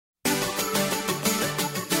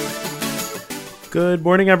Good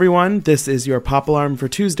morning, everyone. This is your Pop Alarm for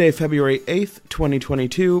Tuesday, February 8th,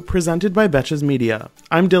 2022, presented by Betches Media.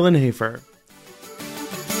 I'm Dylan Hafer.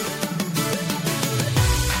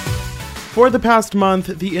 For the past month,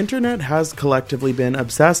 the internet has collectively been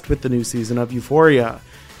obsessed with the new season of Euphoria,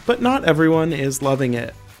 but not everyone is loving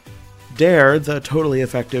it. DARE, the totally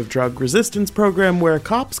effective drug resistance program where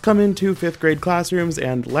cops come into 5th grade classrooms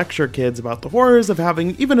and lecture kids about the horrors of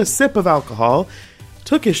having even a sip of alcohol,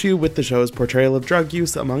 took issue with the show's portrayal of drug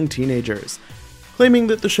use among teenagers, claiming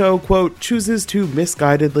that the show, quote, chooses to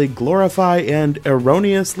misguidedly glorify and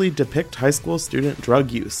erroneously depict high school student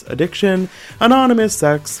drug use, addiction, anonymous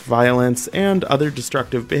sex, violence, and other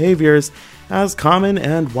destructive behaviors as common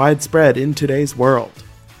and widespread in today's world.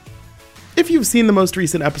 If you've seen the most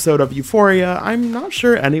recent episode of Euphoria, I'm not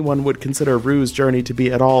sure anyone would consider Rue's journey to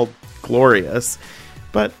be at all glorious,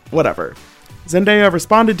 but whatever. Zendaya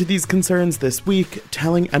responded to these concerns this week,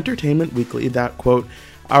 telling Entertainment Weekly that, quote,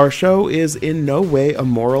 our show is in no way a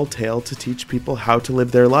moral tale to teach people how to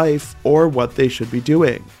live their life or what they should be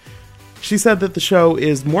doing. She said that the show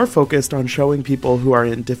is more focused on showing people who are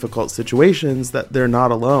in difficult situations that they're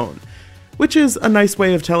not alone, which is a nice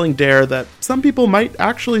way of telling DARE that some people might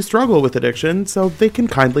actually struggle with addiction, so they can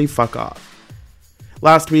kindly fuck off.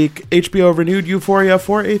 Last week, HBO renewed Euphoria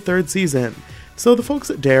for a third season, so the folks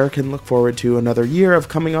at DARE can look forward to another year of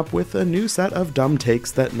coming up with a new set of dumb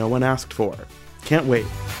takes that no one asked for. Can't wait.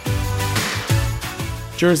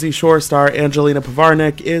 Jersey Shore star Angelina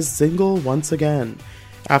Povarnik is single once again,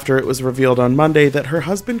 after it was revealed on Monday that her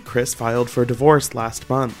husband Chris filed for divorce last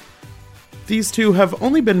month. These two have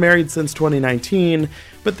only been married since 2019,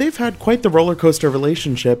 but they've had quite the roller coaster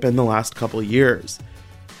relationship in the last couple years.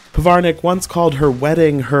 Povarnik once called her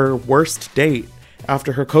wedding her worst date,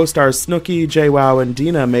 after her co-stars Snooki, JWoww, and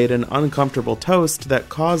Dina made an uncomfortable toast that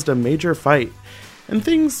caused a major fight, and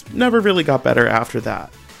things never really got better after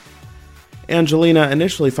that. Angelina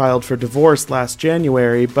initially filed for divorce last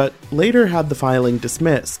January, but later had the filing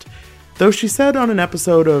dismissed, though she said on an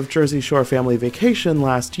episode of Jersey Shore Family Vacation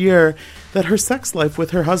last year that her sex life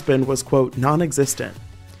with her husband was, quote, non-existent.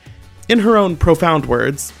 In her own profound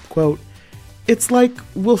words, quote, it's like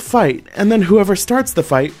we'll fight, and then whoever starts the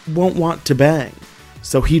fight won't want to bang.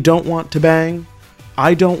 So he don't want to bang,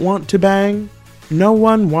 I don't want to bang, no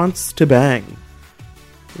one wants to bang.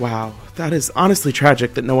 Wow, that is honestly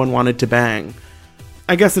tragic that no one wanted to bang.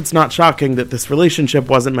 I guess it's not shocking that this relationship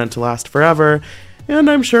wasn't meant to last forever, and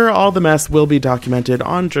I'm sure all the mess will be documented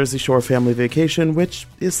on Jersey Shore Family Vacation, which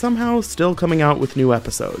is somehow still coming out with new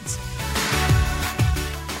episodes.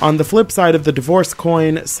 On the flip side of the divorce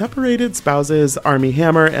coin, separated spouses Armie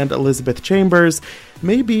Hammer and Elizabeth Chambers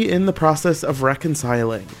may be in the process of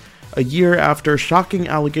reconciling, a year after shocking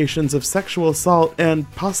allegations of sexual assault and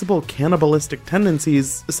possible cannibalistic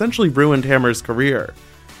tendencies essentially ruined Hammer's career.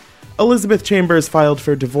 Elizabeth Chambers filed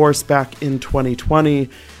for divorce back in 2020,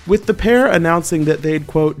 with the pair announcing that they'd,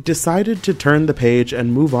 quote, decided to turn the page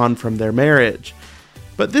and move on from their marriage.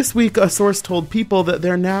 But this week, a source told People that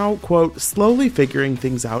they're now, quote, slowly figuring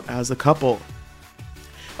things out as a couple.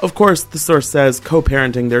 Of course, the source says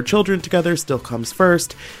co-parenting their children together still comes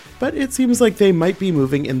first, but it seems like they might be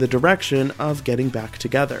moving in the direction of getting back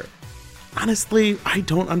together. Honestly, I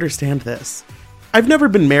don't understand this. I've never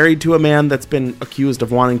been married to a man that's been accused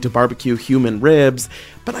of wanting to barbecue human ribs,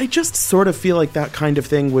 but I just sort of feel like that kind of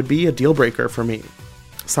thing would be a deal breaker for me.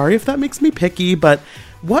 Sorry if that makes me picky, but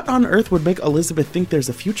what on earth would make Elizabeth think there's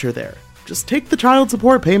a future there? Just take the child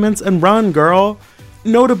support payments and run, girl.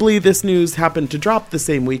 Notably, this news happened to drop the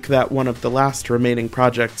same week that one of the last remaining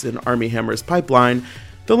projects in Armie Hammer's pipeline,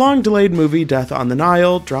 the long-delayed movie Death on the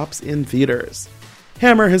Nile, drops in theaters.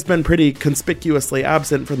 Hammer has been pretty conspicuously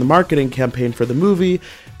absent from the marketing campaign for the movie,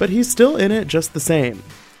 but he's still in it just the same.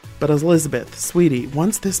 But Elizabeth, sweetie,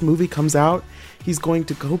 once this movie comes out, he's going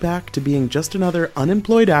to go back to being just another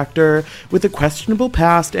unemployed actor with a questionable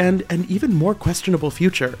past and an even more questionable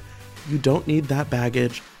future. You don't need that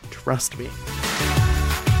baggage, trust me.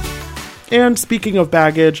 And speaking of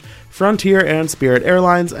baggage, Frontier and Spirit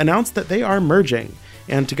Airlines announced that they are merging,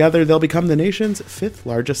 and together they'll become the nation's 5th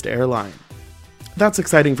largest airline. That's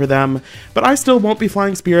exciting for them, but I still won't be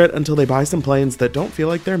flying Spirit until they buy some planes that don't feel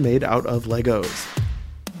like they're made out of Legos.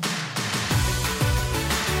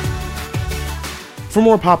 For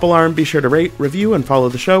more Pop Alarm, be sure to rate, review, and follow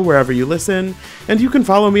the show wherever you listen, and you can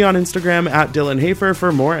follow me on Instagram at Dylan Hafer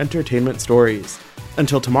for more entertainment stories.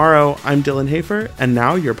 Until tomorrow, I'm Dylan Hafer, and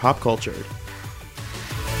now you're pop cultured.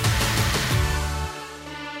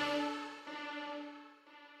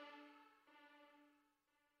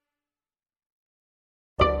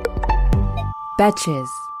 Betches.